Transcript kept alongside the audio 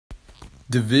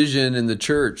Division in the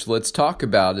church. Let's talk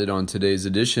about it on today's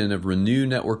edition of Renew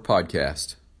Network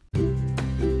Podcast.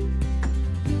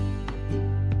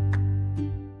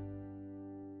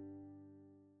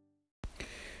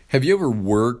 Have you ever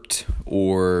worked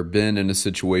or been in a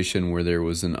situation where there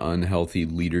was an unhealthy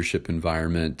leadership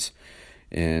environment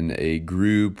in a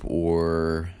group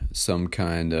or some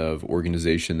kind of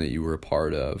organization that you were a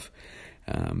part of?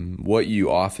 What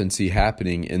you often see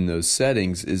happening in those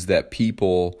settings is that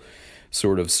people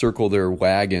sort of circle their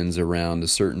wagons around a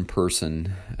certain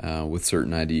person with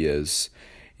certain ideas.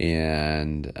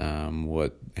 And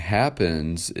what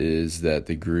happens is that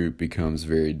the group becomes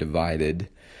very divided,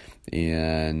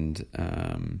 and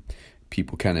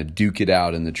people kind of duke it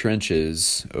out in the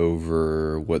trenches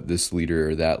over what this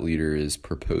leader or that leader is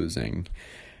proposing.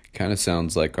 Kind of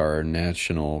sounds like our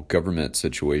national government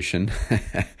situation,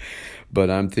 but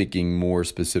I'm thinking more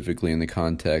specifically in the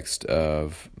context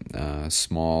of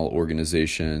small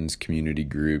organizations, community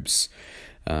groups.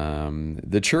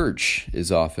 The church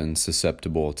is often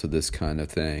susceptible to this kind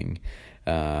of thing.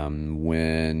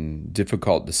 When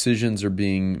difficult decisions are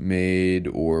being made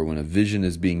or when a vision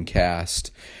is being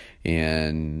cast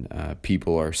and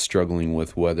people are struggling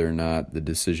with whether or not the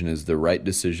decision is the right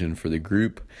decision for the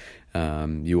group,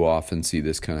 you often see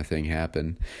this kind of thing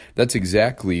happen. That's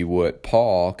exactly what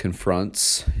Paul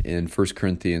confronts in 1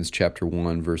 Corinthians chapter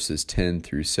 1, verses 10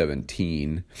 through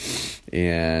 17.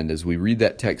 And as we read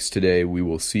that text today, we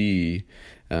will see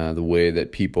the way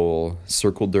that people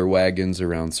circled their wagons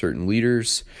around certain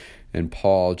leaders, and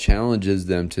Paul challenges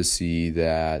them to see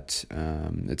that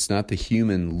it's not the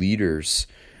human leaders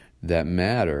that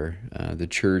matter. The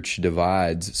church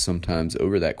divides sometimes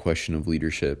over that question of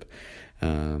leadership.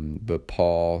 But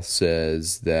Paul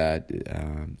says that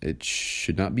it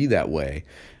should not be that way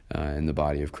in the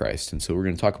body of Christ. And so we're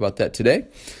going to talk about that today.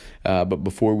 But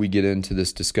before we get into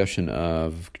this discussion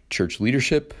of church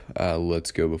leadership,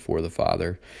 let's go before the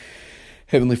Father.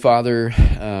 Heavenly Father,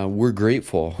 we're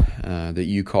grateful that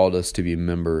you called us to be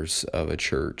members of a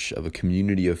church, of a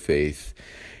community of faith.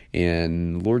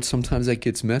 And Lord, sometimes that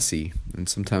gets messy, and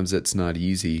sometimes that's not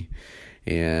easy.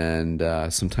 And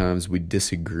sometimes we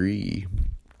disagree.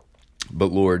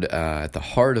 But Lord, at the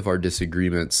heart of our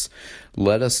disagreements,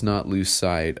 let us not lose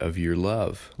sight of your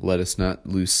love. Let us not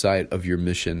lose sight of your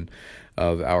mission,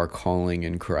 of our calling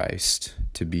in Christ,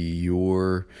 to be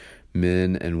your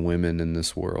men and women in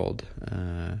this world.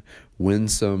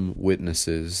 Winsome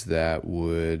witnesses that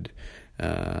would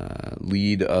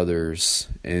lead others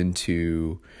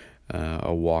into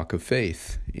a walk of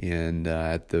faith, and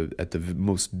at the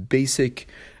most basic,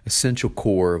 essential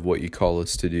core of what you call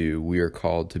us to do, we are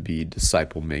called to be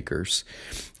disciple makers.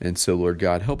 And so, Lord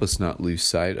God, help us not lose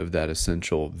sight of that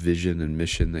essential vision and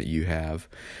mission that you have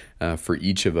for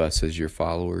each of us as your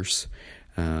followers.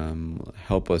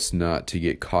 Help us not to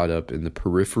get caught up in the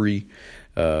periphery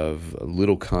of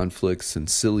little conflicts and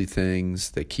silly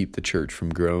things that keep the church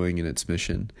from growing in its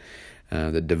mission,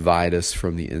 that divide us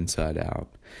from the inside out.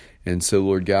 And so,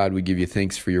 Lord God, we give you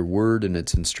thanks for your word and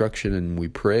its instruction, and we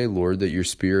pray, Lord, that your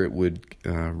Spirit would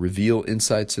reveal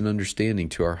insights and understanding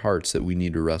to our hearts that we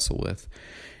need to wrestle with,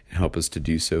 and help us to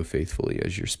do so faithfully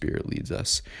as your Spirit leads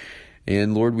us.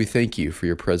 And Lord, we thank you for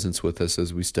your presence with us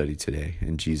as we study today.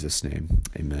 In Jesus' name,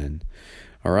 amen.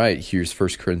 All right, here's 1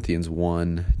 Corinthians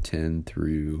 1, 10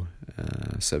 through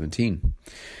 17.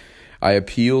 I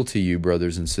appeal to you,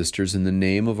 brothers and sisters, in the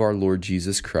name of our Lord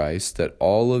Jesus Christ, that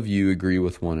all of you agree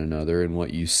with one another in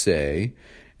what you say,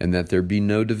 and that there be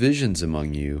no divisions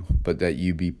among you, but that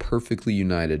you be perfectly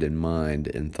united in mind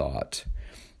and thought.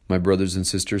 My brothers and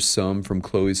sisters, some from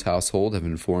Chloe's household have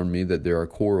informed me that there are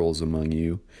quarrels among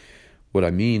you. What I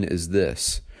mean is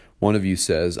this: one of you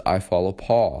says, I follow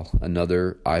Paul,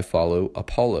 another, I follow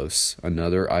Apollos,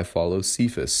 another, I follow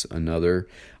Cephas, another,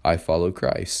 I follow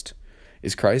Christ.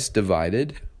 Is Christ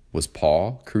divided? Was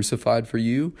Paul crucified for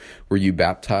you? Were you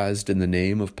baptized in the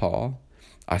name of Paul?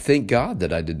 I thank God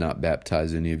that I did not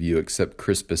baptize any of you except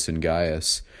Crispus and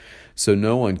Gaius, so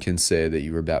no one can say that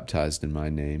you were baptized in my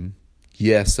name.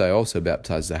 Yes, I also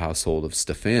baptized the household of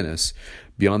Stephanas.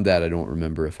 Beyond that, I don't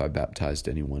remember if I baptized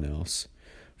anyone else.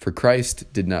 For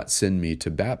Christ did not send me to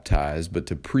baptize, but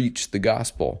to preach the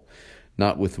gospel,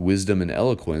 not with wisdom and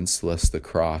eloquence, lest the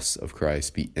cross of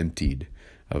Christ be emptied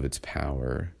of its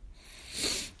power.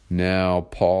 Now,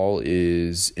 Paul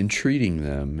is entreating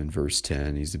them in verse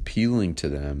 10. He's appealing to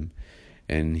them,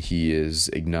 and he is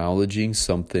acknowledging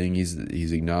something.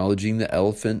 He's acknowledging the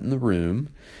elephant in the room.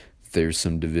 There's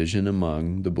some division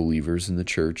among the believers in the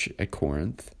church at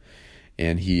Corinth,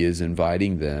 and he is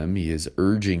inviting them, he is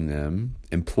urging them,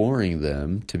 imploring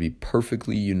them to be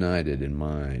perfectly united in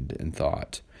mind and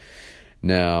thought.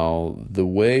 Now, the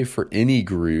way for any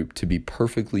group to be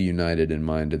perfectly united in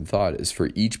mind and thought is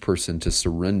for each person to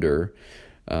surrender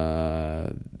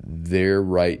their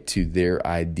right to their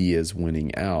ideas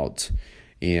winning out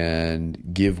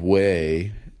and give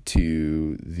way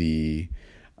to the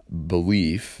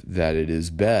belief that it is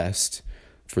best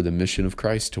for the mission of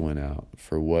Christ to win out,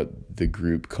 for what the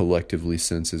group collectively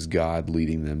senses God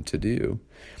leading them to do.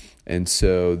 And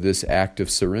so this act of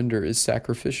surrender is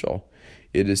sacrificial.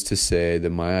 It is to say that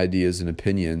my ideas and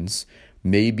opinions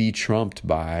may be trumped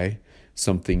by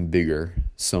something bigger,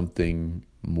 something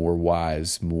more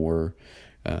wise, more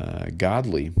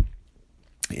godly.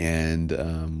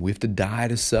 And we have to die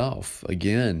to self.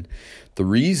 Again, the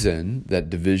reason that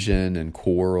division and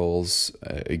quarrels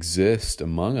exist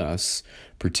among us,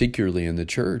 particularly in the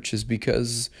church, is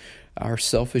because our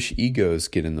selfish egos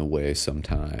get in the way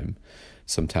sometimes,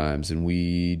 and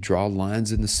we draw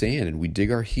lines in the sand and we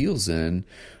dig our heels in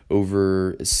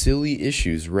over silly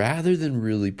issues rather than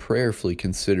really prayerfully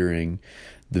considering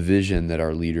the vision that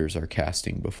our leaders are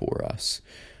casting before us.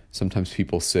 Sometimes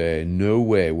people say, no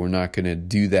way, we're not going to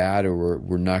do that, or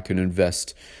we're not going to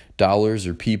invest dollars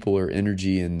or people or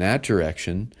energy in that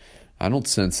direction. I don't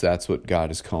sense that's what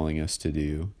God is calling us to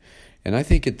do. And I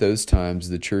think at those times,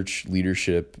 the church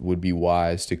leadership would be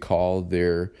wise to call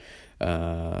their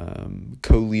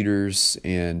co-leaders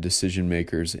and decision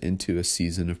makers into a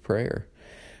season of prayer.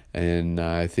 And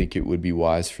I think it would be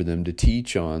wise for them to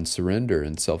teach on surrender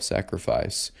and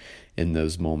self-sacrifice in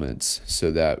those moments,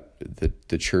 so that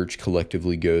the church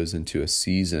collectively goes into a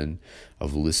season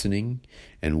of listening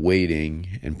and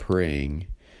waiting and praying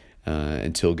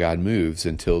until God moves,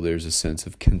 until there's a sense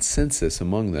of consensus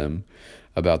among them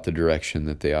about the direction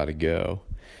that they ought to go.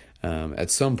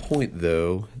 At some point,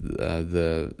 though,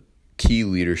 the key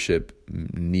leadership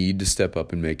need to step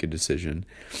up and make a decision,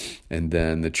 and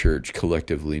then the church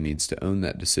collectively needs to own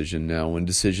that decision. Now, when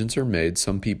decisions are made,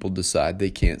 some people decide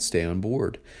they can't stay on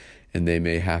board, and they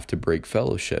may have to break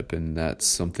fellowship, and that's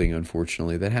something,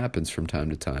 unfortunately, that happens from time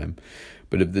to time.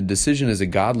 But if the decision is a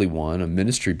godly one, a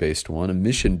ministry-based one, a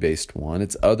mission-based one,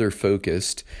 it's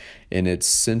other-focused, and it's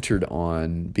centered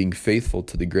on being faithful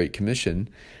to the Great Commission,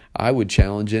 I would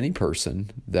challenge any person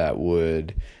that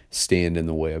would stand in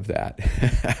the way of that,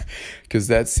 because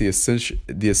that's the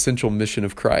essential mission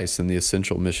of Christ and the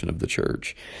essential mission of the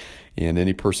church. And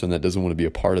any person that doesn't want to be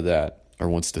a part of that or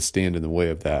wants to stand in the way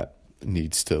of that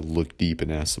needs to look deep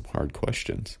and ask some hard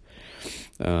questions.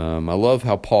 I love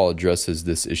how Paul addresses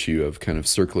this issue of kind of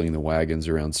circling the wagons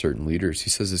around certain leaders. He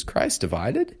says, is Christ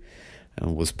divided?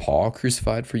 Was Paul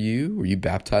crucified for you? Were you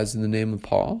baptized in the name of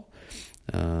Paul?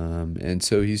 And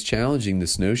so he's challenging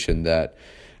this notion that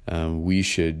we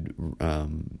should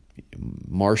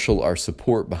marshal our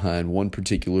support behind one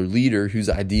particular leader whose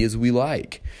ideas we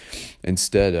like,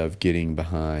 instead of getting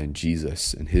behind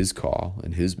Jesus and his call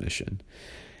and his mission.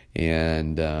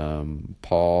 And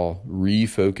Paul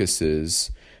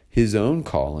refocuses his own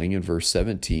calling in verse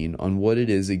 17 on what it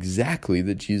is exactly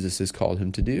that Jesus has called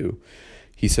him to do.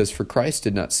 He says, for Christ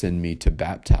did not send me to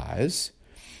baptize,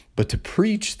 but to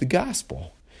preach the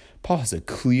gospel. Paul has a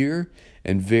clear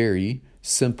and very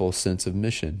simple sense of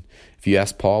mission. If you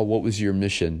ask Paul, what was your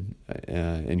mission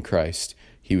in Christ?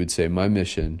 He would say, my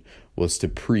mission was to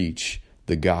preach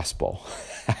the gospel.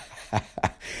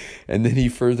 And then he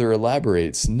further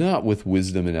elaborates, not with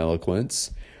wisdom and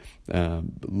eloquence,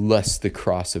 lest the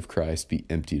cross of Christ be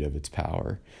emptied of its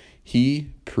power. He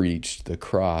preached the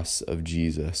cross of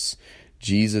Jesus,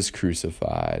 Jesus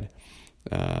crucified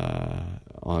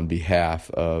on behalf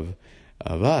of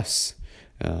us,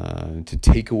 to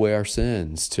take away our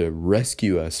sins, to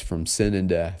rescue us from sin and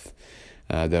death,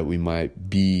 that we might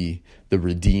be the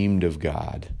redeemed of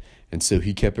God. And so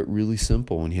he kept it really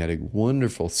simple, and he had a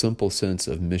wonderful, simple sense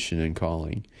of mission and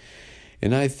calling.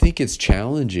 And I think it's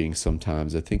challenging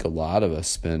sometimes. I think a lot of us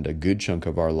spend a good chunk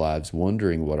of our lives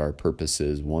wondering what our purpose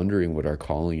is, wondering what our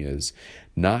calling is,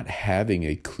 not having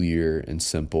a clear and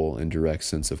simple and direct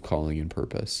sense of calling and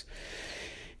purpose.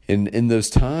 And in those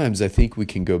times, I think we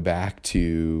can go back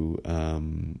to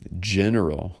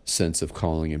general sense of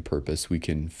calling and purpose. We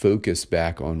can focus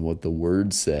back on what the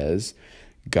Word says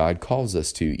God calls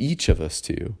us to, each of us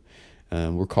to.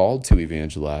 We're called to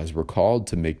evangelize. We're called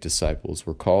to make disciples.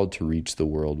 We're called to reach the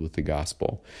world with the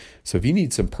gospel. So if you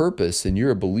need some purpose and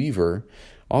you're a believer,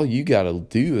 all you got to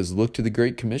do is look to the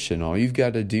Great Commission. All you've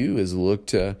got to do is look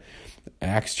to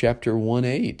Acts chapter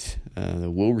 1:8.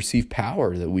 We'll receive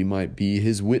power that we might be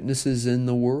his witnesses in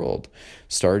the world,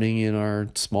 starting in our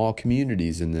small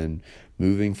communities and then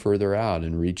moving further out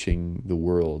and reaching the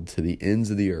world to the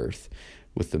ends of the earth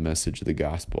with the message of the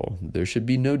gospel. There should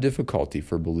be no difficulty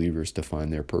for believers to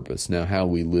find their purpose. Now, how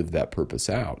we live that purpose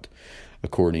out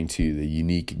according to the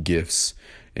unique gifts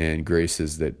and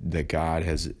graces that God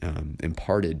has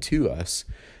imparted to us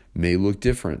may look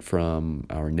different from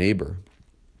our neighbor.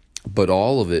 But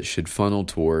all of it should funnel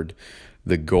toward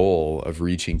the goal of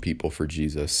reaching people for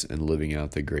Jesus and living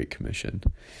out the Great Commission.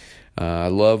 I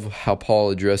love how Paul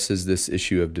addresses this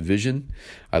issue of division.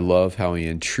 I love how he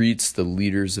entreats the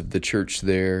leaders of the church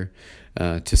there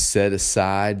to set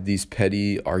aside these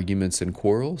petty arguments and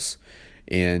quarrels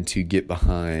and to get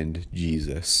behind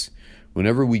Jesus.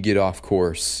 Whenever we get off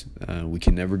course, we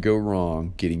can never go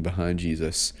wrong getting behind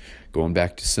Jesus, going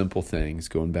back to simple things,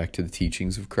 going back to the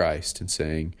teachings of Christ and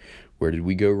saying, where did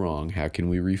we go wrong? How can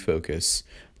we refocus?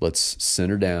 Let's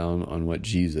center down on what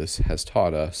Jesus has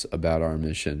taught us about our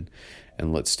mission,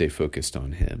 and let's stay focused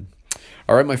on Him.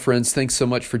 All right, my friends, thanks so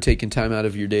much for taking time out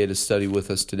of your day to study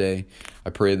with us today. I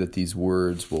pray that these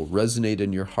words will resonate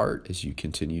in your heart as you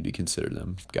continue to consider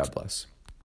them. God bless.